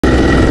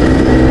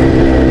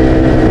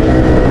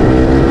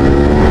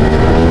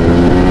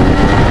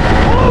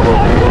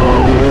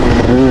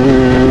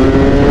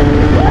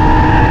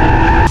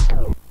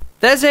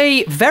There's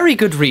a very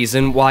good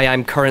reason why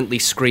I'm currently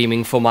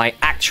screaming for my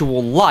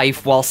actual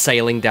life while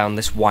sailing down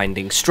this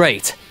winding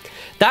straight.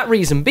 That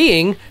reason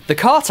being, the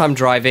kart I'm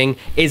driving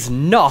is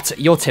not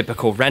your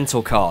typical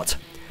rental kart.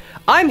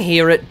 I'm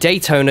here at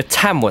Daytona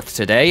Tamworth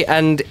today,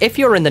 and if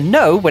you're in the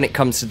know when it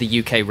comes to the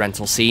UK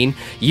rental scene,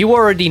 you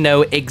already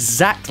know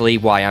exactly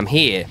why I'm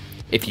here.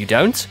 If you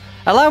don't,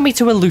 allow me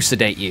to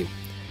elucidate you.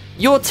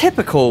 Your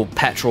typical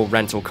petrol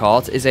rental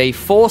kart is a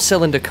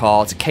 4-cylinder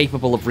kart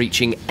capable of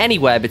reaching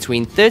anywhere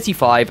between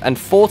 35 and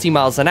 40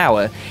 miles an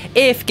hour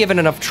if given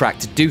enough track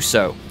to do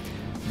so.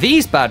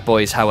 These bad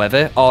boys,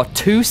 however, are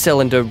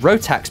 2-cylinder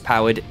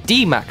Rotax-powered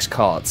DMAX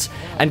karts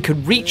and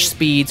could reach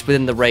speeds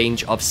within the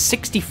range of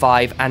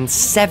 65 and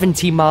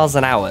 70 miles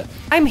an hour.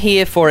 I'm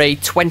here for a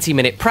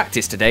 20-minute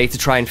practice today to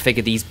try and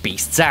figure these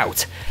beasts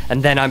out,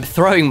 and then I'm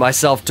throwing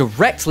myself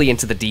directly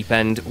into the deep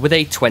end with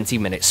a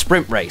 20-minute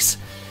sprint race.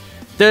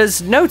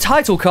 There's no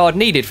title card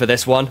needed for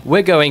this one,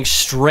 we're going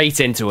straight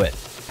into it.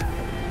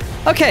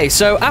 Okay,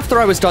 so after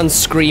I was done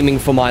screaming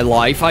for my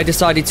life, I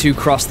decided to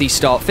cross the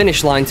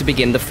start-finish line to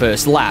begin the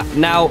first lap.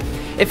 Now,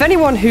 if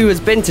anyone who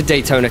has been to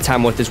Daytona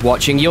Tamworth is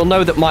watching, you'll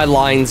know that my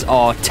lines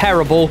are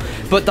terrible,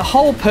 but the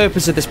whole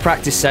purpose of this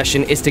practice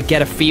session is to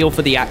get a feel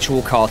for the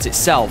actual kart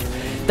itself.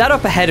 That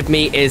up ahead of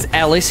me is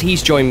Ellis.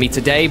 He's joined me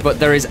today, but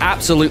there is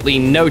absolutely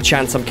no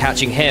chance I'm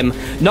catching him,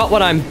 not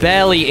when I'm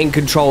barely in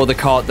control of the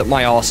kart that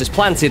my arse is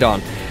planted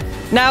on.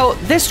 Now,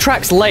 this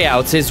track's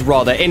layout is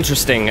rather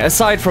interesting.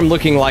 Aside from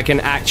looking like an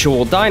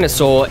actual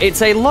dinosaur,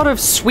 it's a lot of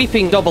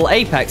sweeping double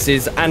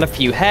apexes and a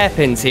few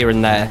hairpins here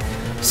and there.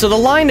 So the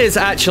line is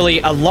actually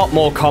a lot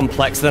more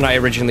complex than I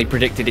originally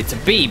predicted it to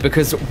be,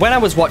 because when I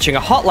was watching a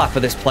hot lap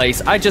of this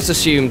place, I just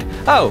assumed,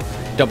 oh,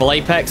 double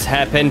apex,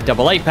 hairpin,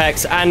 double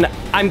apex, and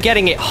I'm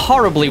getting it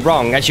horribly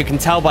wrong, as you can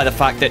tell by the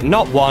fact that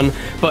not one,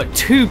 but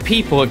two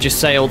people have just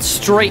sailed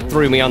straight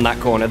through me on that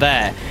corner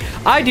there.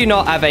 I do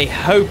not have a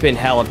hope in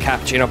hell of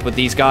catching up with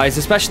these guys,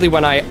 especially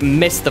when I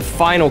missed the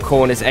final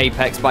corner's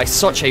apex by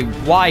such a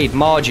wide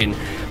margin.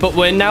 But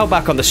we're now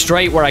back on the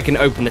straight where I can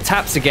open the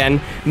taps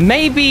again.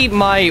 Maybe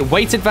my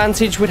weight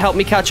advantage would help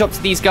me catch up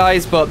to these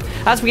guys, but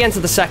as we enter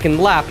the second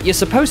lap, you're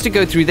supposed to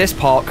go through this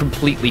part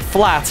completely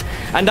flat,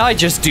 and I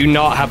just do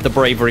not have the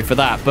bravery for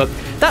that. But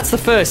that's the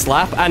first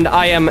lap, and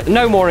I am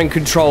no more in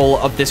control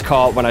of this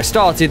kart when I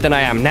started than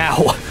I am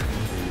now.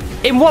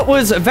 In what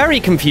was very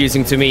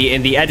confusing to me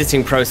in the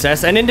editing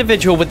process, an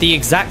individual with the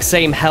exact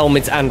same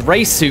helmet and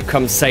race suit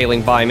comes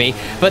sailing by me,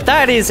 but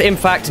that is in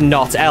fact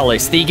not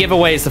Ellis. The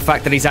giveaway is the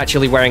fact that he's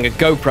actually wearing a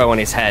GoPro on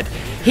his head.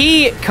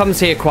 He comes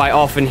here quite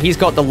often, he's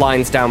got the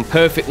lines down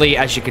perfectly,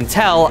 as you can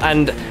tell,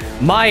 and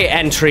my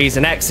entries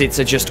and exits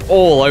are just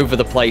all over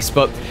the place,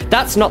 but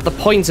that's not the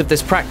point of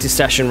this practice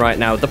session right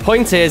now. The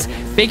point is,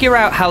 figure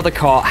out how the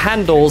kart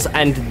handles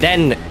and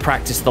then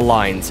practice the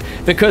lines,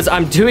 because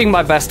I'm doing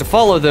my best to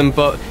follow them,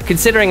 but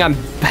considering I'm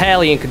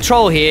barely in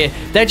control here,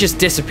 they're just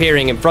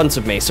disappearing in front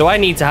of me, so I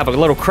need to have a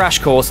little crash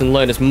course and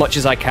learn as much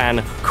as I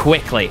can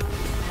quickly.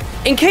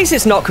 In case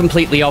it's not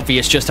completely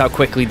obvious just how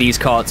quickly these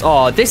karts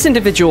are, this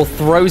individual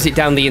throws it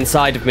down the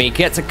inside of me,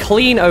 gets a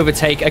clean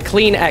overtake, a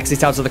clean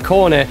exit out of the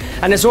corner,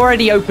 and has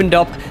already opened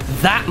up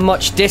that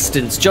much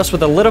distance just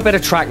with a little bit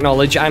of track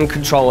knowledge and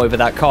control over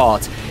that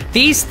kart.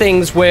 These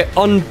things were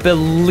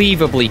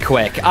unbelievably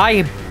quick.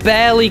 I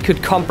barely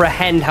could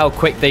comprehend how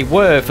quick they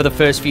were for the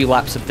first few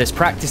laps of this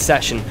practice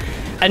session.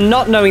 And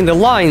not knowing the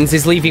lines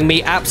is leaving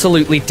me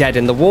absolutely dead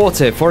in the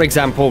water. For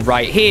example,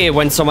 right here,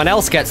 when someone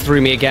else gets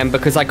through me again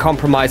because I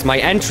compromised my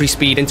entry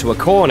speed into a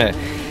corner.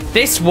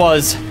 This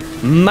was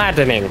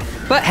maddening.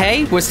 But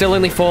hey, we're still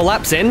only 4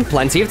 laps in,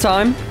 plenty of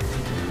time.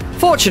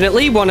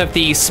 Fortunately, one of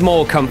the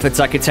small comforts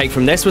I could take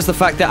from this was the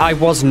fact that I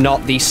was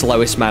not the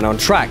slowest man on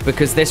track,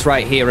 because this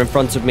right here in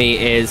front of me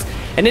is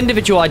an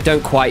individual I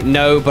don't quite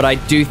know, but I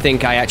do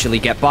think I actually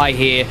get by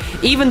here.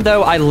 Even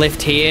though I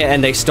lift here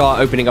and they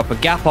start opening up a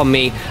gap on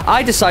me,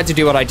 I decide to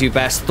do what I do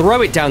best,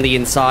 throw it down the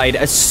inside.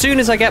 As soon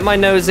as I get my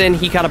nose in,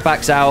 he kind of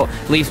backs out,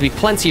 leaves me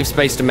plenty of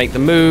space to make the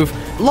move,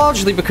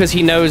 largely because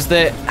he knows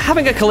that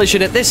having a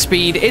collision at this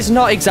speed is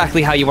not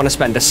exactly how you want to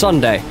spend a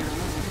Sunday.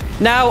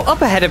 Now,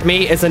 up ahead of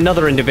me is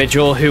another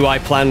individual who I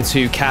plan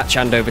to catch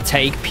and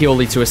overtake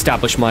purely to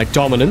establish my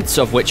dominance,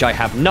 of which I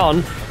have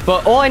none,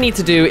 but all I need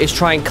to do is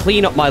try and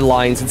clean up my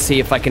lines and see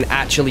if I can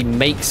actually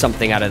make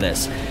something out of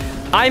this.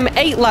 I'm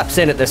 8 laps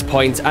in at this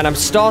point, and I'm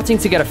starting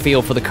to get a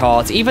feel for the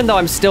kart. Even though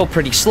I'm still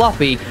pretty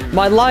sloppy,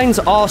 my lines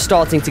are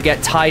starting to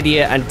get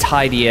tidier and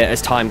tidier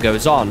as time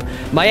goes on.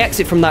 My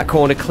exit from that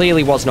corner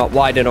clearly was not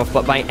wide enough,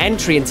 but my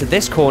entry into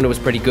this corner was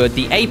pretty good.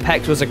 The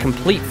apex was a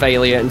complete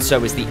failure, and so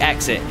was the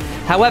exit.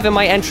 However,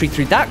 my entry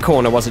through that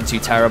corner wasn't too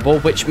terrible,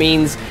 which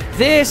means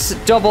this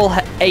double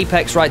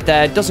apex right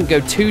there doesn't go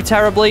too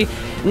terribly.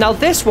 Now,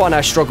 this one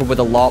I struggle with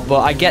a lot,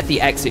 but I get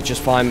the exit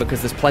just fine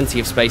because there's plenty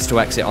of space to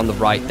exit on the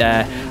right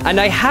there. And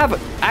I have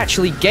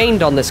actually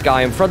gained on this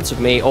guy in front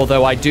of me,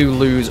 although I do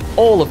lose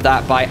all of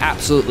that by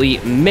absolutely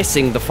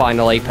missing the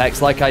final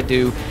apex like I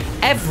do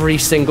every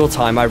single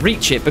time I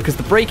reach it, because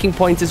the breaking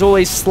point is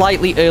always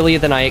slightly earlier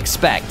than I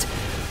expect.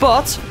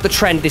 But the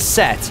trend is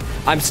set.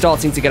 I'm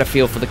starting to get a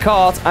feel for the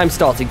kart, I'm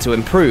starting to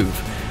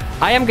improve.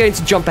 I am going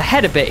to jump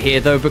ahead a bit here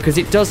though, because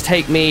it does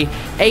take me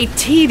a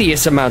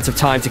tedious amount of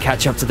time to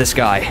catch up to this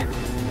guy.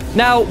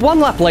 Now, one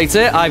lap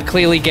later, I've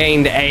clearly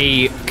gained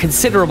a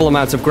considerable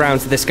amount of ground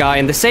to this guy,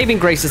 and the saving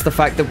grace is the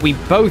fact that we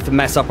both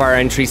mess up our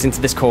entries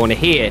into this corner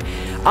here.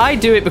 I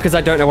do it because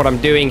I don't know what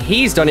I'm doing,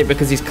 he's done it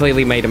because he's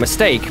clearly made a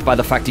mistake by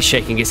the fact he's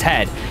shaking his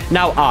head.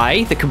 Now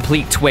I, the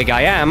complete twig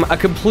I am, are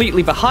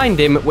completely behind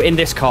him in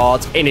this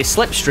kart in his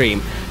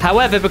slipstream.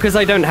 However, because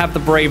I don't have the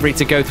bravery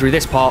to go through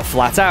this part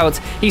flat out,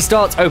 he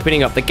starts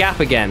opening up the gap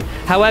again.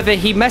 However,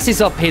 he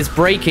messes up his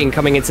braking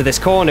coming into this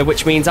corner,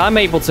 which means I'm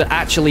able to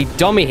actually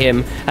dummy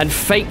him and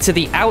fake to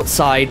the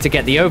outside to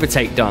get the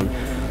overtake done.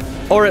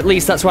 Or at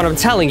least that's what I'm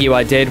telling you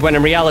I did, when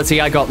in reality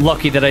I got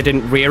lucky that I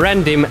didn't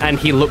rear-end him and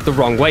he looked the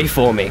wrong way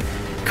for me.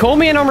 Call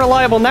me an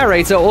unreliable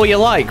narrator all you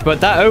like,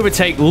 but that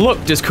overtake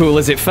looked as cool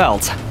as it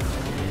felt.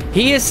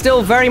 He is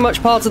still very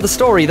much part of the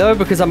story though,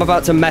 because I'm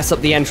about to mess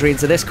up the entry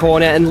into this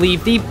corner and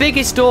leave the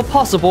biggest door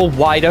possible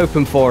wide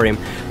open for him.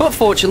 But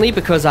fortunately,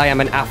 because I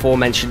am an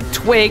aforementioned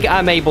twig,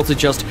 I'm able to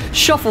just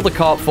shuffle the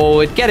kart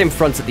forward, get in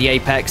front at the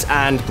apex,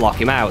 and block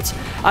him out.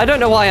 I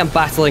don't know why I'm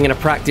battling in a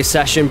practice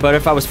session, but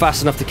if I was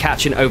fast enough to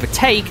catch and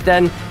overtake,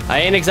 then I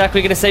ain't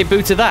exactly gonna say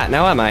boo to that,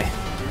 now am I?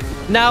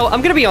 Now, I'm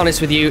going to be honest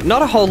with you,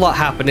 not a whole lot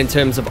happened in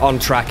terms of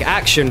on-track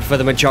action for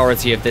the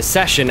majority of this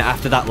session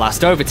after that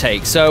last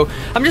overtake, so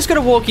I'm just going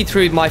to walk you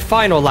through my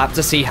final lap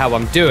to see how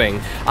I'm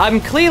doing.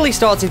 I'm clearly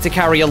starting to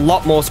carry a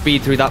lot more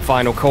speed through that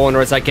final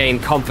corner as I gain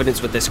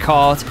confidence with this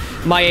kart.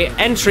 My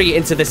entry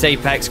into this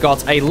apex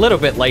got a little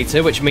bit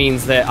later, which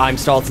means that I'm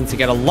starting to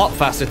get a lot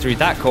faster through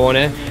that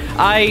corner.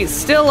 I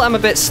still am a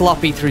bit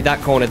sloppy through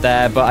that corner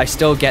there, but I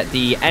still get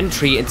the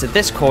entry into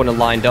this corner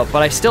lined up,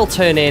 but I still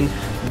turn in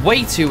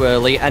way too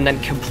early and then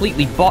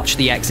completely botch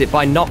the exit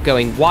by not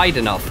going wide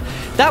enough.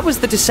 That was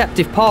the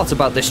deceptive part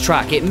about this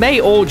track. It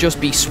may all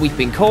just be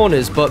sweeping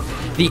corners, but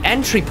the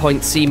entry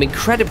points seem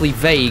incredibly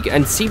vague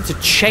and seem to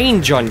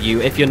change on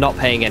you if you're not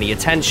paying any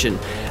attention.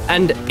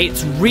 And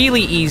it's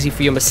really easy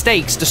for your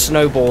mistakes to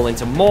snowball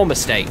into more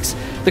mistakes.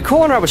 The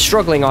corner I was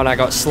struggling on, I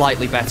got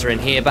slightly better in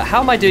here, but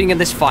how am I doing in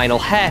this final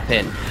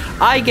hairpin?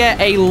 I get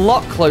a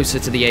lot closer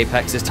to the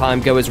apex this time,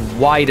 go as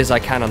wide as I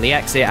can on the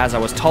exit, as I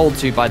was told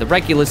to by the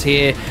regulars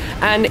here,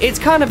 and it's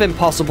kind of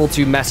impossible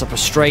to mess up a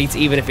straight,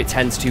 even if it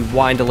tends to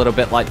wind a little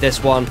bit like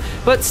this one,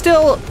 but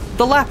still,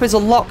 the lap is a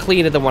lot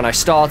cleaner than when I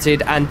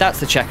started, and that's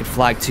the checkered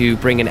flag to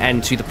bring an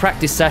end to the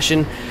practice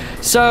session.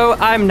 So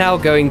I'm now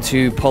going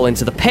to pull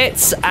into the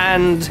pits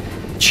and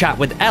chat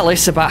with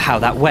Ellis about how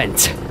that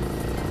went.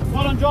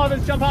 Well done,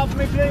 drivers, jump out for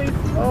me, please.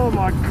 Oh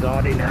my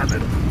god, in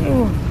heaven.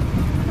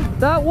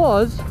 That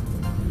was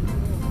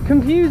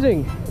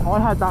confusing. I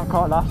had that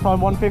kart last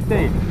time,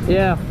 150.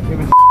 Yeah. It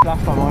was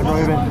last time I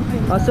drove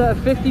it. I set a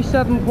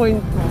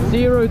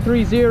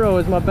 57.030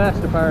 as my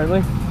best,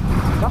 apparently.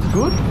 That's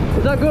good.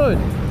 Is that good?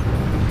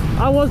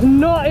 I was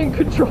not in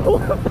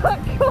control of that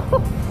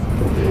car.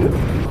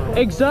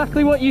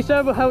 Exactly what you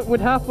said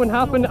would happen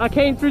happened. I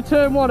came through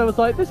turn one, I was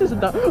like, this isn't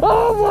that.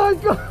 Oh my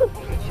god!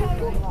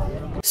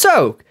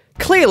 So,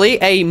 clearly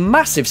a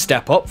massive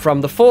step up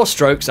from the 4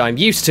 strokes I'm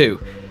used to.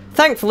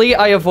 Thankfully,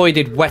 I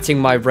avoided wetting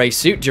my race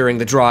suit during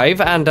the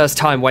drive, and as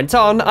time went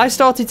on, I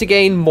started to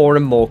gain more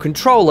and more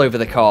control over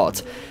the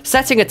kart,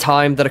 setting a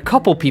time that a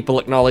couple people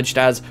acknowledged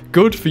as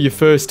good for your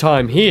first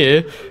time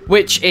here,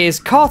 which is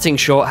karting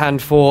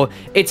shorthand for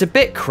it's a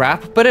bit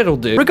crap, but it'll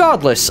do.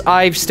 Regardless,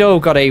 I've still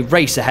got a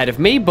race ahead of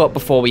me, but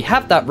before we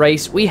have that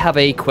race, we have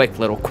a quick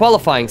little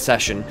qualifying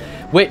session,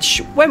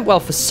 which went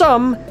well for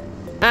some,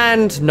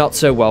 and not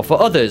so well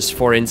for others.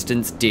 For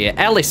instance, dear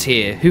Ellis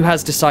here, who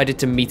has decided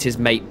to meet his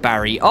mate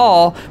Barry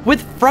R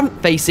with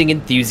front-facing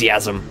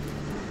enthusiasm.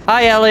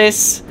 Hi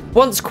Ellis!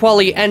 Once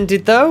quali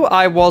ended though,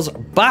 I was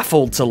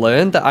baffled to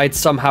learn that I'd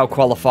somehow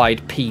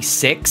qualified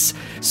P6,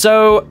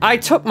 so I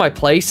took my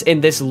place in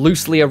this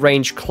loosely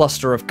arranged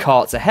cluster of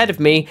karts ahead of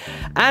me,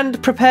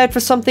 and prepared for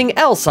something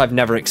else I've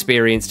never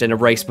experienced in a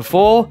race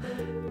before,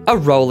 a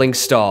rolling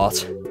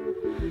start.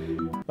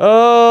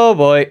 Oh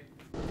boy.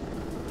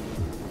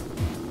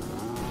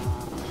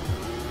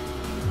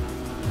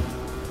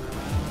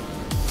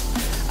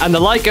 And the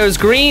light goes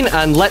green,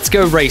 and let's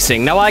go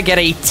racing. Now, I get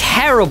a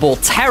terrible,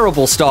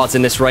 terrible start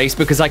in this race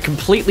because I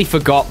completely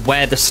forgot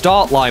where the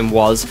start line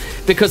was,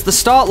 because the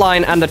start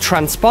line and the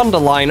transponder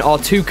line are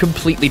 2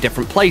 completely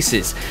different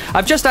places.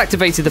 I've just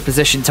activated the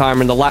position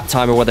timer and the lap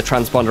timer where the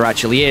transponder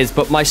actually is,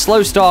 but my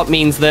slow start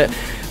means that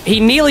he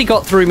nearly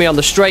got through me on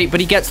the straight, but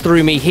he gets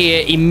through me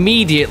here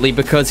immediately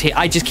because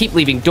I just keep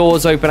leaving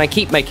doors open, I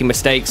keep making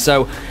mistakes,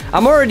 so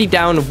I'm already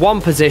down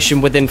 1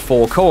 position within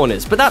 4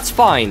 corners, but that's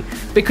fine,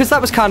 because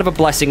that was kind of a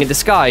blessing in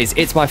disguise.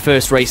 It's my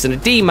first race in a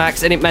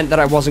DMAX, and it meant that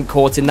I wasn't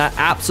caught in that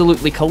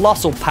absolutely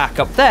colossal pack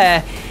up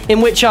there,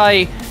 in which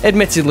I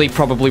admittedly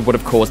probably would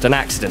have caused an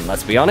accident,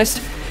 let's be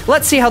honest.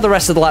 Let's see how the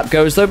rest of the lap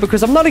goes though,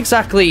 because I'm not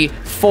exactly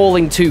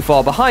falling too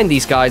far behind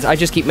these guys, I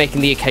just keep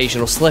making the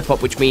occasional slip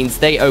up, which means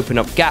they open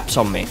up gaps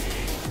on me.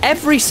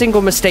 every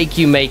single mistake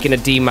you make in a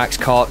DMAX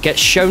kart gets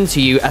shown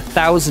to you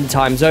 1,000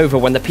 times over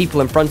when the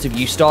people in front of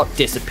you start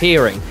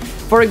disappearing.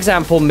 For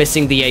example,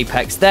 missing the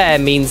apex there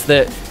means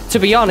that, to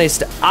be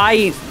honest,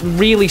 I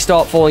really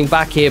start falling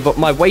back here, but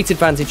my weight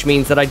advantage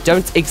means that I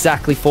don't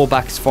exactly fall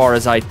back as far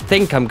as I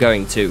think I'm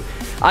going to.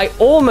 I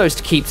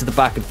almost keep to the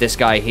back of this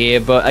guy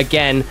here, but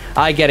again,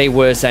 I get a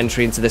worse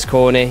entry into this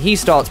corner. He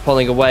starts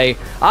pulling away.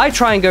 I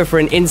try and go for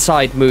an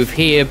inside move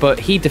here, but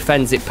he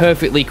defends it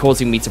perfectly,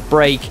 causing me to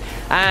brake.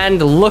 And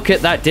look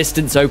at that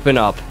distance open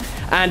up.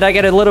 And I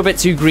get a little bit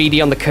too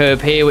greedy on the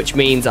curb here, which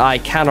means I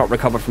cannot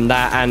recover from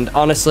that. And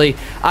honestly,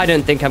 I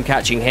don't think I'm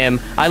catching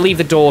him. I leave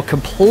the door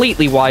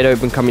completely wide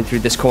open coming through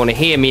this corner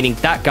here, meaning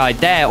that guy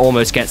there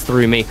almost gets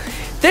through me.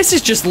 This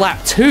is just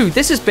lap 2.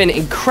 This has been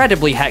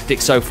incredibly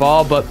hectic so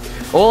far, but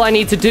all I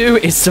need to do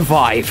is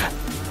survive.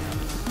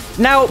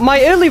 Now,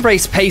 my early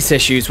race pace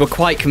issues were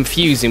quite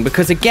confusing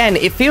because, again,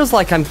 it feels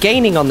like I'm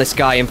gaining on this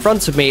guy in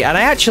front of me, and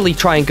I actually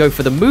try and go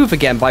for the move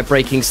again by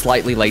braking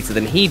slightly later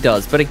than he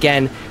does. But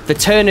again, the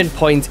turning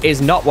point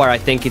is not where I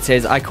think it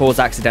is. I cause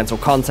accidental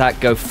contact,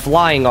 go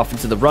flying off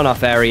into the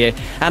runoff area,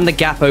 and the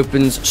gap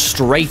opens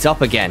straight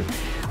up again.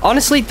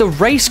 Honestly, the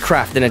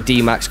racecraft in a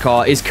DMAX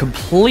car is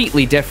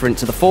completely different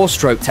to the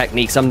 4-stroke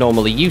techniques I'm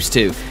normally used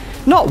to.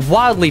 Not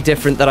wildly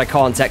different that I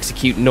can't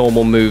execute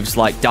normal moves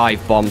like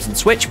dive bombs and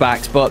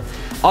switchbacks, but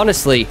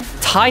honestly,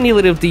 tiny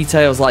little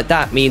details like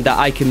that mean that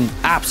I can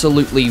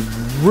absolutely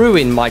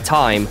ruin my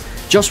time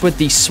just with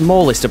the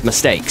smallest of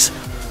mistakes.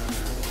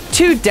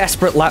 2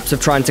 desperate laps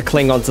of trying to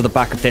cling onto the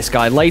back of this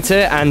guy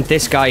later, and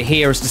this guy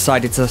here has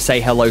decided to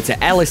say hello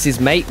to Ellis's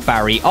mate,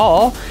 Barry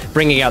R,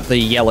 bringing out the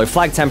yellow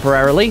flag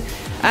temporarily.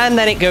 And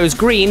then it goes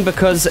green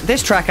because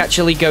this track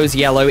actually goes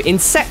yellow in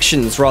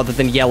sections rather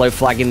than yellow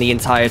flagging the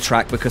entire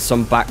track because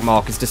some back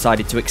markers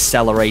decided to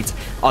accelerate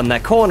on their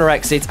corner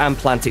exit and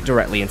plant it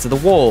directly into the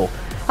wall.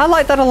 I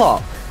like that a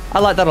lot. I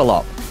like that a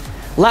lot.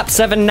 Lap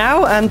 7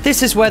 now, and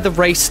this is where the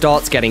race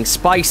starts getting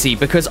spicy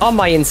because on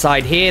my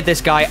inside here,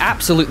 this guy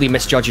absolutely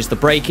misjudges the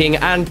braking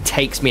and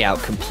takes me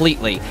out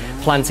completely,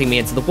 planting me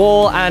into the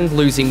wall and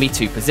losing me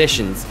 2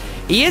 positions.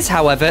 He is,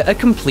 however, a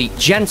complete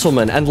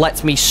gentleman and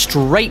lets me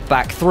straight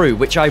back through,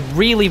 which I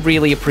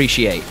really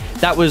appreciate.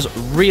 That was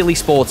really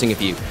sporting of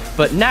you.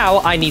 But now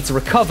I need to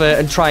recover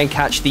and try and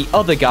catch the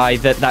other guy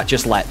that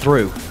just let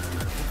through.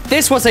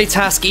 This was a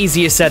task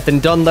easier said than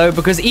done though,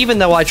 because even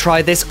though I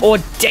tried this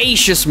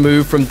audacious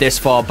move from this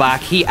far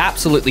back, he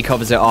absolutely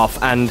covers it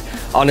off, and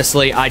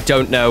honestly, I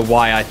don't know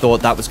why I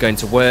thought that was going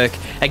to work.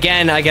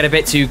 Again, I get a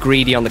bit too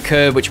greedy on the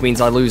curb, which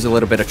means I lose a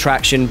little bit of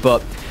traction,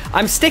 but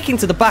I'm sticking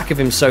to the back of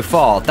him so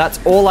far. That's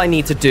all I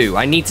need to do.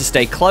 I need to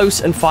stay close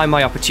and find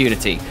my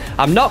opportunity.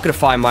 I'm not going to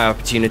find my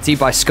opportunity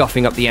by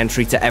scuffing up the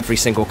entry to every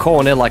single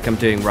corner like I'm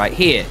doing right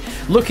here,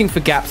 looking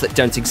for gaps that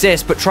don't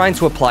exist, but trying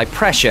to apply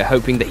pressure,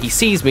 hoping that he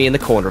sees me in the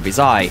corner of his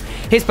eye.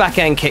 His back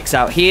end kicks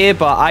out here,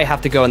 but I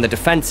have to go on the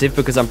defensive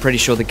because I'm pretty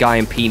sure the guy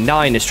in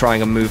P9 is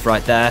trying a move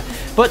right there.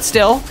 But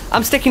still,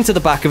 I'm sticking to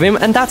the back of him,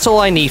 and that's all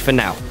I need for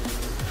now.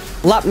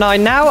 Lap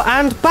 9 now,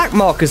 and back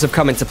markers have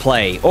come into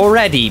play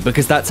already,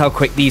 because that's how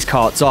quick these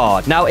karts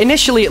are. Now,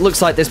 initially it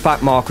looks like this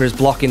back marker is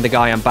blocking the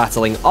guy I'm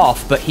battling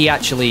off, but he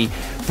actually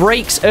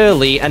brakes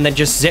early and then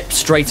just zips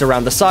straight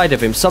around the side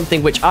of him,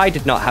 something which I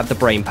did not have the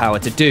brain power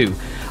to do.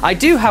 I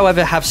do,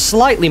 however, have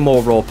slightly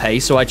more raw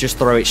pace, so I just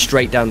throw it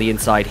straight down the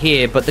inside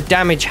here, but the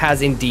damage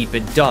has indeed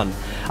been done.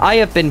 I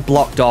have been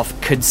blocked off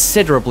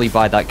considerably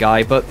by that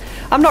guy, but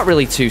I'm not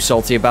really too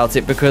salty about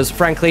it because,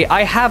 frankly,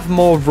 I have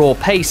more raw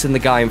pace than the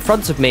guy in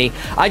front of me.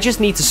 I just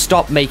need to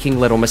stop making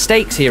little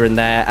mistakes here and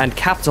there and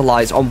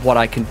capitalize on what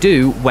I can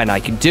do when I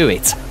can do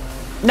it.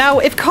 Now,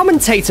 if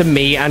commentator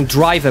me and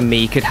driver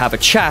me could have a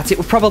chat, it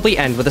would probably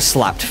end with a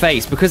slapped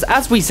face, because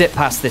as we zip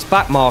past this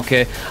back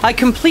marker, I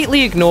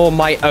completely ignore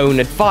my own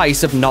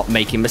advice of not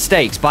making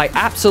mistakes by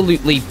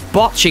absolutely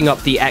botching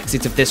up the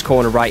exit of this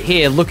corner right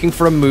here, looking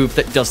for a move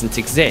that doesn't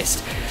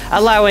exist,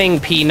 allowing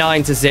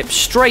P9 to zip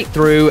straight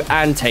through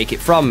and take it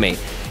from me.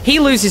 He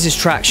loses his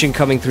traction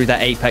coming through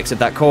that apex of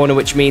that corner,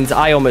 which means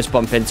I almost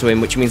bump into him,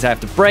 which means I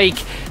have to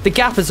brake. The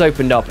gap has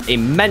opened up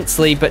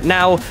immensely, but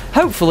now,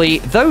 hopefully,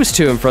 those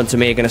two in front of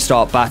me are going to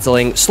start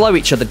battling, slow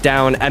each other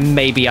down, and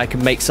maybe I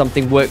can make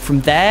something work from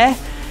there.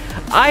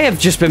 I have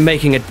just been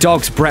making a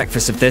dog's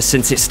breakfast of this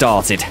since it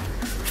started.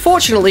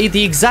 Fortunately,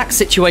 the exact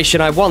situation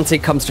I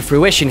wanted comes to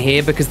fruition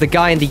here because the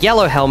guy in the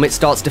yellow helmet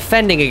starts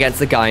defending against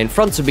the guy in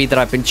front of me that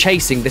I've been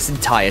chasing this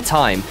entire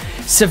time,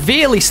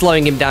 severely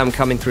slowing him down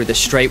coming through the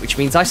straight, which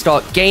means I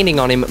start gaining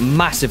on him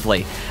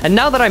massively. And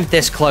now that I'm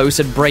this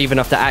close and brave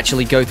enough to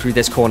actually go through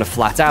this corner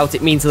flat out,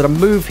 it means that a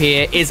move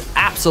here is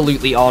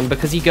absolutely on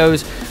because he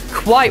goes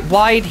quite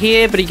wide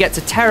here, but he gets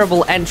a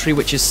terrible entry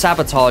which is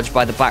sabotaged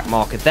by the back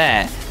marker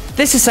there.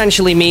 This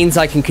essentially means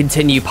I can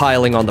continue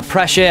piling on the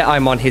pressure.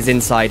 I'm on his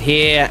inside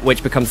here,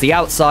 which becomes the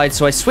outside,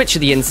 so I switch to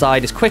the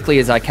inside as quickly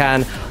as I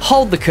can,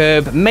 hold the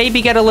curb,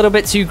 maybe get a little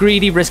bit too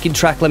greedy, risking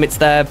track limits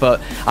there,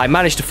 but I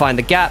managed to find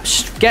the gap,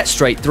 get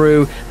straight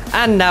through,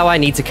 and now I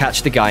need to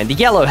catch the guy in the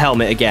yellow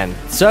helmet again.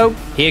 So,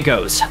 here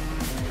goes.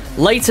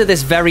 Later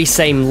this very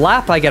same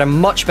lap, I get a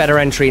much better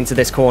entry into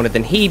this corner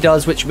than he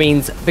does, which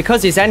means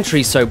because his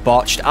entry's so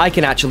botched, I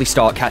can actually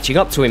start catching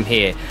up to him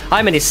here.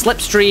 I'm in his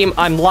slipstream,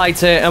 I'm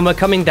lighter, and we're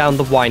coming down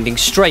the winding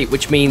straight,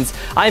 which means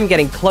I'm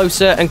getting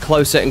closer and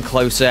closer and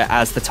closer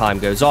as the time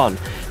goes on.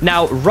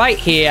 Now, right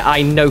here,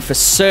 I know for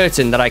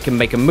certain that I can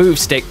make a move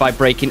stick by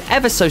braking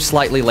ever so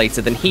slightly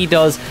later than he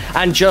does,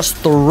 and just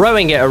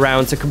throwing it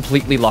around to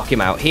completely lock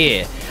him out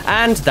here.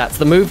 And that's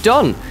the move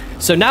done.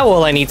 So now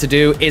all I need to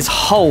do is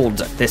hold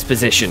this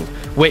position,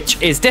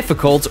 which is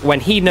difficult when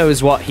he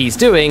knows what he's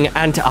doing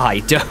and I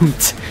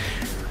don't.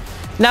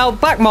 Now,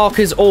 back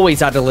markers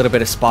always add a little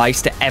bit of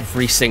spice to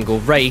every single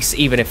race,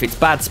 even if it's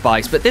bad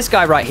spice, but this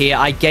guy right here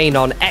I gain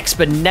on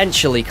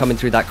exponentially coming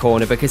through that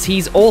corner because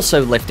he's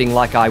also lifting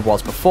like I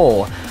was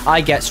before. I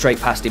get straight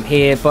past him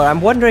here, but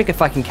I'm wondering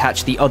if I can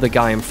catch the other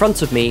guy in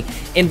front of me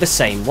in the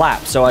same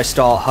lap. So I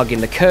start hugging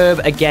the curb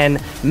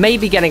again,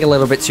 maybe getting a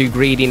little bit too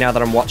greedy now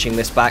that I'm watching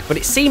this back, but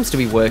it seems to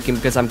be working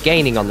because I'm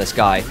gaining on this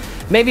guy.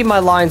 Maybe my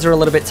lines are a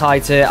little bit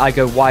tighter, I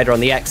go wider on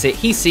the exit,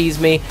 he sees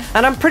me,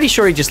 and I'm pretty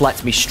sure he just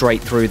lets me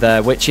straight through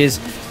there, which is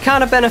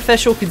kind of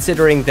beneficial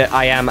considering that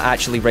I am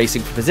actually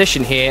racing for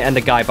position here and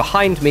the guy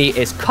behind me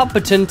is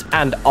competent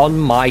and on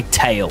my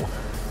tail.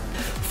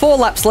 4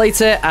 laps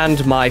later,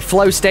 and my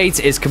flow state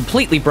is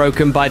completely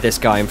broken by this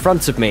guy in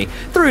front of me.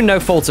 Through no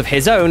fault of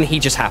his own, he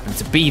just happened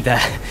to be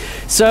there.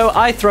 So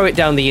I throw it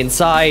down the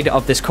inside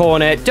of this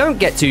corner, don't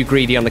get too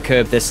greedy on the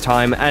curb this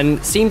time,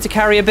 and seem to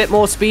carry a bit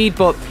more speed,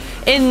 but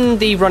in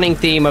the running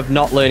theme of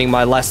not learning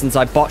my lessons,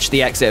 I botched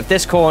the exit of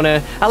this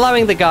corner,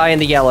 allowing the guy in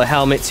the yellow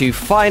helmet to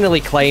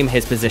finally claim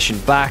his position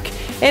back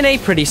in a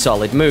pretty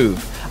solid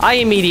move. I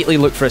immediately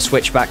look for a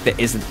switchback that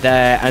isn't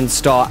there and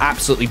start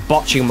absolutely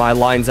botching my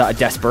lines out of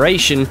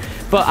desperation,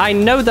 but I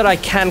know that I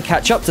can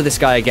catch up to this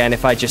guy again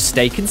if I just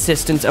stay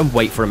consistent and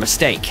wait for a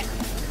mistake.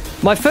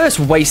 My first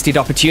wasted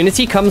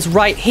opportunity comes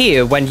right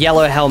here when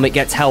Yellow Helmet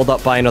gets held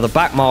up by another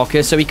back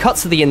marker, so he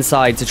cuts to the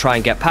inside to try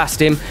and get past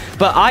him,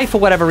 but I, for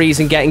whatever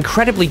reason, get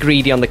incredibly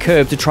greedy on the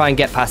curb to try and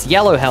get past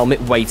Yellow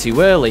Helmet way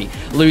too early,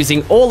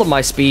 losing all of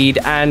my speed,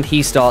 and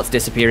he starts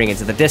disappearing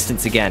into the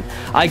distance again.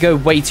 I go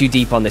way too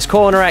deep on this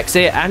corner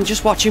exit and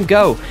just watch him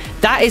go.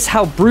 That is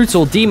how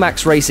brutal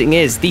DMAX racing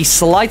is. The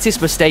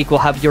slightest mistake will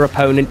have your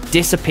opponent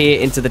disappear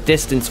into the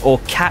distance or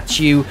catch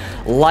you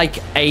like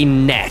a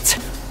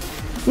net.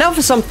 Now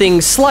for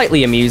something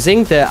slightly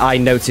amusing that I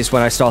noticed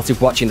when I started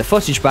watching the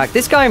footage back,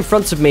 this guy in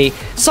front of me,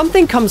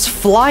 something comes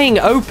flying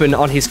open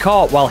on his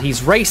kart while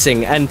he's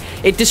racing, and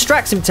it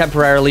distracts him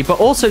temporarily, but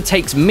also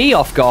takes me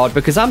off guard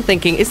because I'm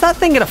thinking, is that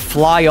thing gonna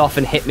fly off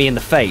and hit me in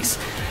the face?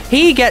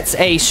 He gets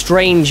a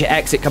strange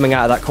exit coming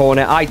out of that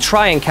corner. I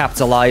try and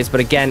capitalize,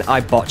 but again,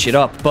 I botch it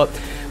up. But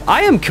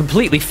I am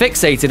completely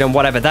fixated on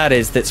whatever that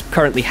is that's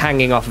currently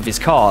hanging off of his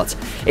kart.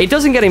 It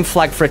doesn't get him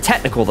flagged for a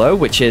technical though,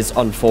 which is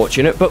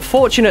unfortunate, but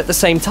fortunate at the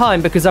same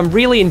time because I'm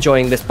really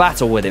enjoying this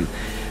battle with him.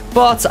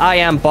 But I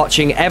am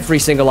botching every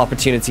single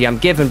opportunity I'm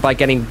given by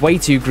getting way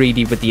too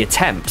greedy with the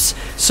attempts.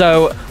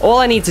 So all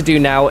I need to do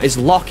now is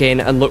lock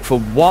in and look for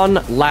one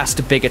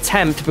last big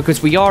attempt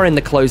because we are in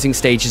the closing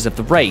stages of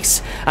the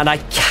race, and I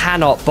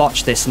cannot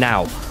botch this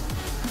now.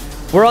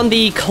 We're on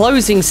the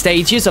closing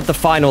stages of the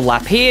final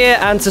lap here,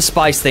 and to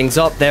spice things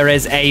up, there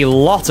is a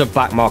lot of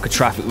backmarker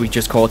traffic we've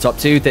just caught up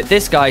to that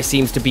this guy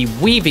seems to be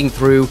weaving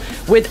through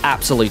with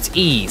absolute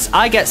ease.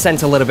 I get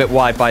sent a little bit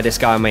wide by this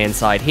guy on my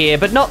inside here,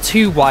 but not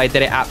too wide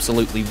that it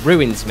absolutely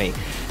ruins me.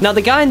 Now,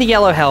 the guy in the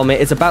yellow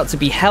helmet is about to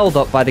be held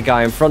up by the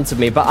guy in front of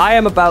me, but I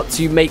am about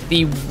to make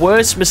the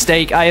worst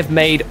mistake I have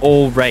made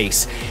all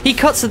race. He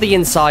cuts to the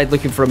inside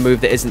looking for a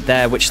move that isn't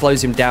there, which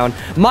slows him down.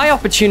 My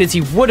opportunity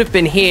would have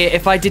been here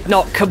if I did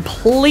not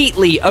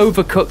completely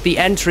overcook the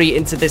entry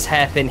into this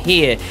hairpin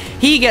here.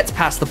 He gets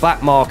past the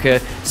back marker,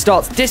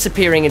 starts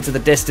disappearing into the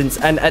distance,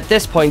 and at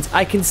this point,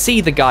 I can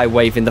see the guy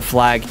waving the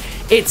flag.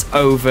 It's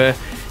over.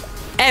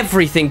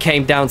 Everything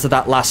came down to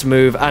that last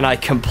move, and I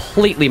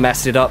completely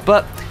messed it up,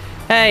 but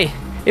hey,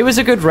 it was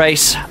a good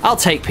race. I'll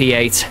take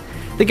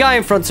P8. The guy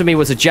in front of me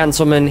was a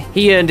gentleman.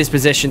 He earned his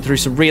position through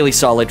some really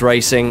solid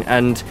racing,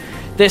 and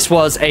this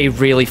was a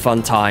really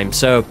fun time.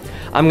 So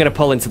I'm going to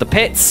pull into the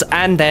pits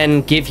and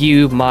then give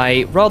you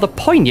my rather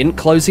poignant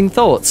closing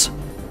thoughts.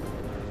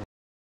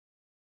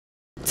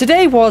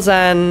 Today was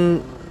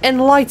an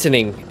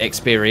enlightening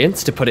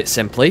experience, to put it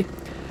simply.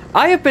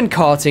 I have been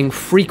karting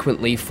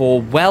frequently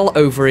for well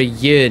over a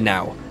year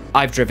now.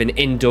 I've driven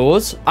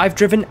indoors, I've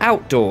driven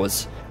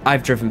outdoors.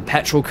 I've driven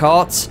petrol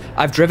karts,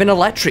 I've driven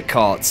electric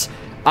karts,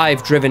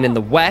 I've driven in the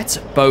wet,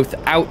 both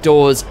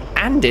outdoors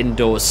and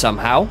indoors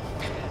somehow,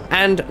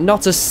 and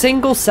not a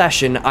single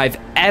session I've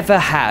ever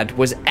had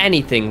was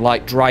anything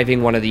like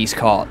driving one of these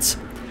karts.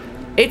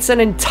 It's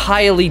an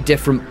entirely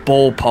different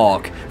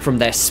ballpark, from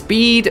their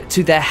speed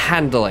to their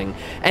handling,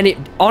 and it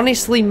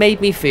honestly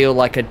made me feel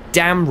like a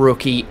damn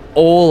rookie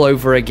all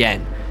over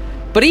again.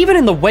 But even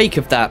in the wake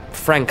of that,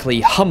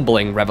 frankly,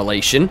 humbling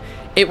revelation,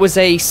 it was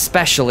a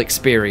special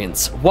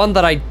experience, one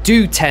that I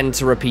do tend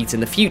to repeat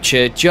in the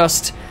future,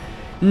 just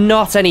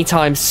not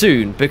anytime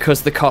soon,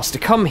 because the cost to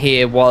come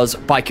here was,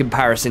 by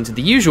comparison to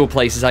the usual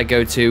places I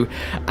go to,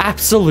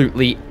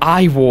 absolutely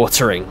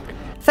eye-watering.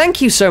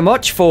 Thank you so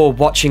much for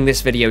watching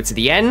this video to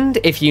the end.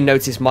 If you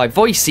notice my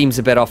voice seems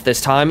a bit off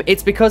this time,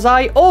 it's because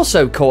I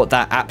also caught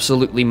that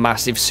absolutely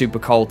massive super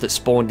cold that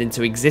spawned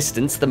into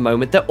existence the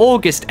moment that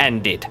August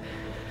ended.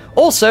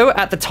 Also,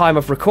 at the time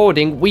of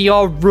recording, we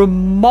are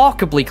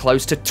remarkably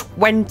close to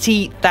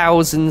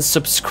 20,000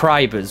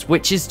 subscribers,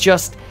 which is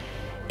just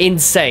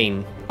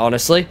insane,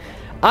 honestly.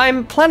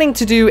 I'm planning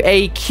to do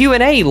a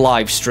Q&A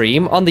live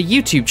stream on the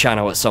YouTube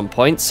channel at some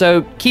point,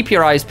 so keep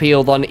your eyes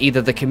peeled on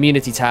either the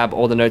community tab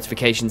or the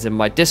notifications in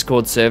my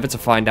Discord server to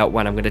find out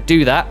when I'm going to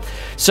do that.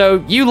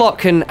 So you lot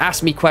can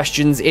ask me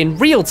questions in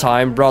real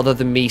time rather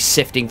than me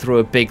sifting through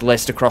a big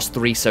list across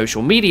 3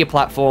 social media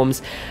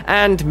platforms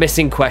and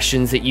missing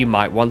questions that you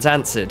might want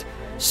answered.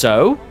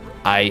 So,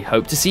 I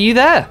hope to see you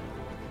there.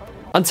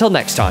 Until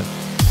next time.